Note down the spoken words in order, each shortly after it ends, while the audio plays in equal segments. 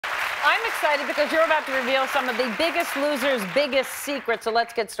I'm excited because you're about to reveal some of the Biggest Loser's biggest secrets. So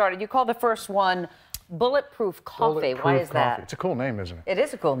let's get started. You call the first one Bulletproof Coffee. Bulletproof Why is that? coffee. It's a cool name, isn't it? It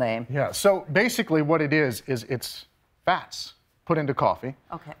is a cool name. Yeah. So basically, what it is it's fats put into coffee.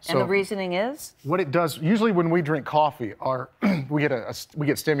 Okay. So And the reasoning is? what it does, usually when we drink coffee, we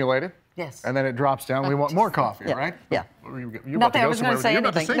get stimulated. Yes. And then it drops down. We want more coffee, yeah, right? yeah. You're Nothing. I was going to say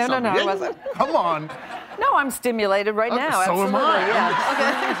anything. No, I wasn't. Come on. No, I'm stimulated right now. So absolutely. am I. Yeah.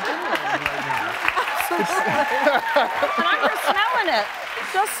 Okay. And I'm just smelling it.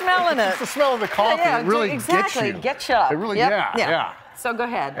 Just smelling it. It's the smell of the coffee. Yeah, it really exactly. gets you up. It really, yep. yeah. So go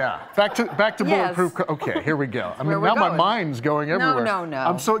ahead. Yeah. Back to Yes. bulletproof. Okay, here we go. I Where mean, we're now my going. mind's going everywhere.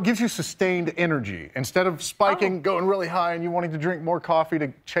 No. So it gives you sustained energy instead of spiking, going really high, and you wanting to drink more coffee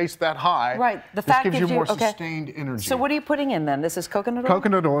to chase that high. Right. The this fat gives you more okay. sustained energy. So what are you putting in then? This is coconut oil?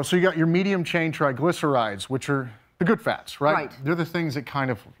 Coconut oil. So you got your medium chain triglycerides, which are the good fats, right? Right. They're the things that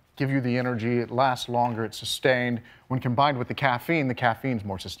kind of give you the energy. It lasts longer. It's sustained. When combined with the caffeine's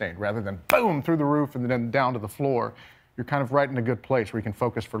more sustained. Rather than boom through the roof and then down to the floor, you're kind of right in a good place where you can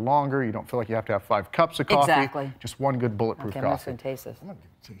focus for longer. You don't feel like you have to have 5 cups of coffee. Exactly. Just one good bulletproof Okay, coffee. I'm just going to taste this. I'm going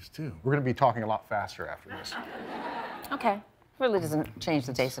to taste too. We're going to be talking a lot faster after this. Okay. Really doesn't change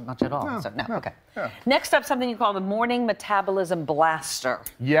the taste much at all. No. Okay. Yeah. Next up, something you call the Morning Metabolism Blaster.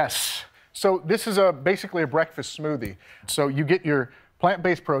 Yes. So this is basically a breakfast smoothie. So you get your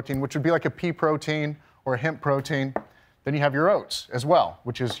plant-based protein, which would be like a pea protein or a hemp protein. Then you have your oats as well,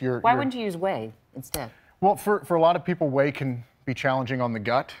 which is your... Why wouldn't you use whey instead? Well, for a lot of people, whey can be challenging on the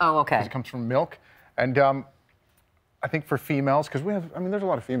gut. Oh, okay. Because it comes from milk. And I think for females, because there's a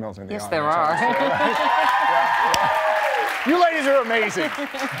lot of females in the Yes, audience. there are. You ladies are amazing.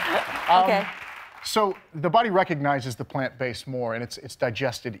 Okay. So the body recognizes the plant-based more, and it's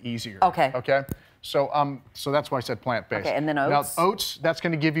digested easier. Okay. Okay. So that's why I said plant-based. Okay, and then oats? Now, oats, that's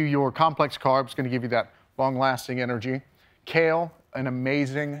going to give you your complex carbs, going to give you that long-lasting energy. Kale, an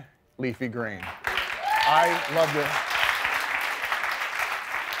amazing leafy green. I love it.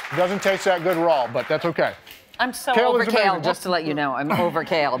 It doesn't taste that good raw, but that's okay. I'm so Kale over is kale, amazing. just to let you know. I'm over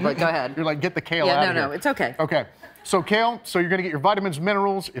kale, but go ahead. You're like, get the kale out of here. No, it's okay. Okay. So kale, so you're going to get your vitamins,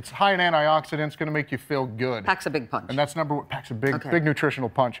 minerals. It's high in antioxidants, going to make you feel good. Packs a big punch. And that's number one. Packs a big nutritional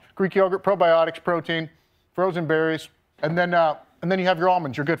punch. Greek yogurt, probiotics, protein, frozen berries, and then you have your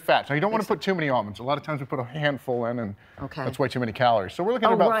almonds, your good fats. Now you don't want to put too many almonds. A lot of times we put a handful in, and that's way too many calories. So we're looking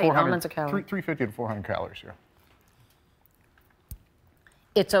at about 400, almonds are calories. 350 to 400 calories here.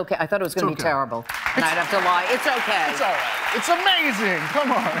 It's okay. I thought it was going to be terrible, and I'd have to lie. It's okay. It's all right. It's amazing.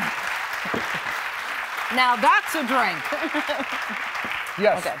 Come on. Now that's a drink.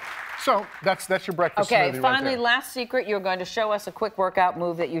 Yes. Okay. So that's your breakfast smoothie right finally, there. last secret. You're going to show us a quick workout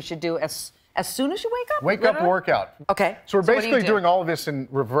move that you should do as soon as you wake up. Wake up workout. Okay. So we're what do you basically do? doing all of this in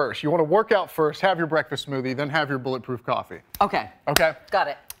reverse. You want to work out first, have your breakfast smoothie, then have your bulletproof coffee. Okay. Okay? Got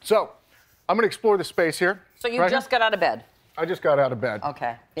it. So I'm going to explore the space here. So you just got out of bed. I just got out of bed.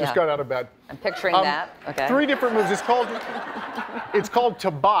 Okay. Just got out of bed. I'm picturing that. Okay. 3 different moves. It's called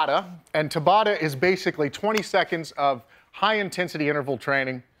Tabata, and Tabata is basically 20 seconds of high-intensity interval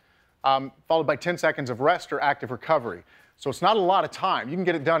training, followed by 10 seconds of rest or active recovery. So it's not a lot of time. You can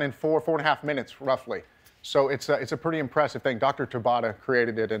get it done in 4.5 minutes, roughly. So it's a pretty impressive thing. Dr. Tabata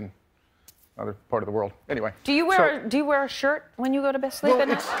created it in another part of the world. Anyway. Do you wear a shirt when you go to bed sleep at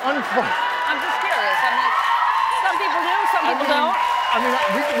night? It's unfun. I'm just curious. I'm like, some people do, some people don't. I mean,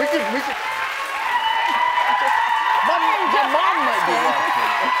 we could. My mom might be watching.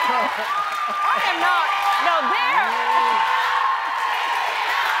 I am not. No, there.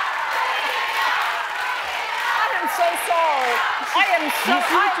 I am so sorry.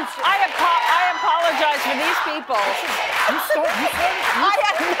 I apologize for these people. I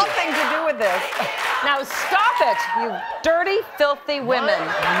had nothing to do with this. Now stop it, you dirty, filthy women.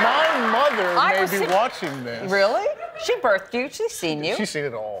 My mother may be watching this. Really? She birthed you. She's seen you. She's seen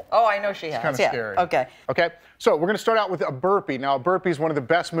it all. Oh, I know she has. It's kind of scary. Okay. Okay. So we're going to start out with a burpee. Now, a burpee is one of the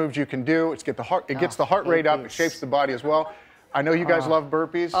best moves you can do. It gets the heart rate up. It shapes the body as well. I know you guys love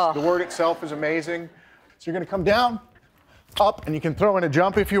burpees. The word itself is amazing. So you're going to come down, up, and you can throw in a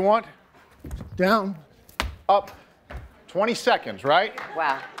jump if you want. Down, up, 20 seconds, right?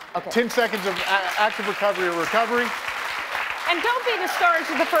 Wow. Okay. 10 seconds of active recovery or recovery. And don't be discouraged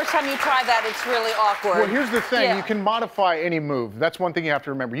the first time you try that. It's really awkward. Well, here's the thing. You can modify any move. That's one thing you have to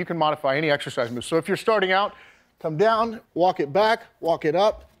remember. You can modify any exercise move. So if you're starting out, come down, walk it back, walk it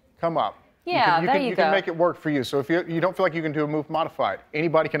up, come up. Yeah, you can make it work for you. So if you don't feel like you can do a move, modify it.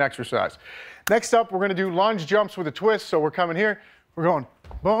 Anybody can exercise. Next up, we're going to do lunge jumps with a twist. So we're coming here. We're going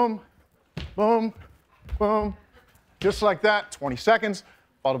boom, boom, boom. Just like that. 20 seconds.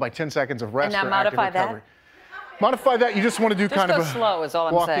 followed by 10 seconds of rest And now or active modify recovery. that? Modify that, you just want to do kind of a slow is all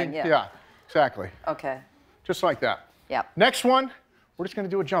I'm walking. saying, yeah. Yeah, exactly. Okay. Just like that. Yep. Next one, we're just going to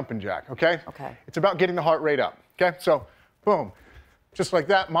do a jumping jack, okay? Okay. It's about getting the heart rate up, okay? So, boom. Just like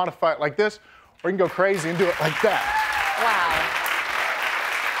that, modify it like this, or you can go crazy and do it like that. Wow.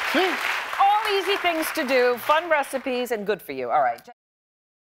 See? All easy things to do, fun recipes, and good for you. All right.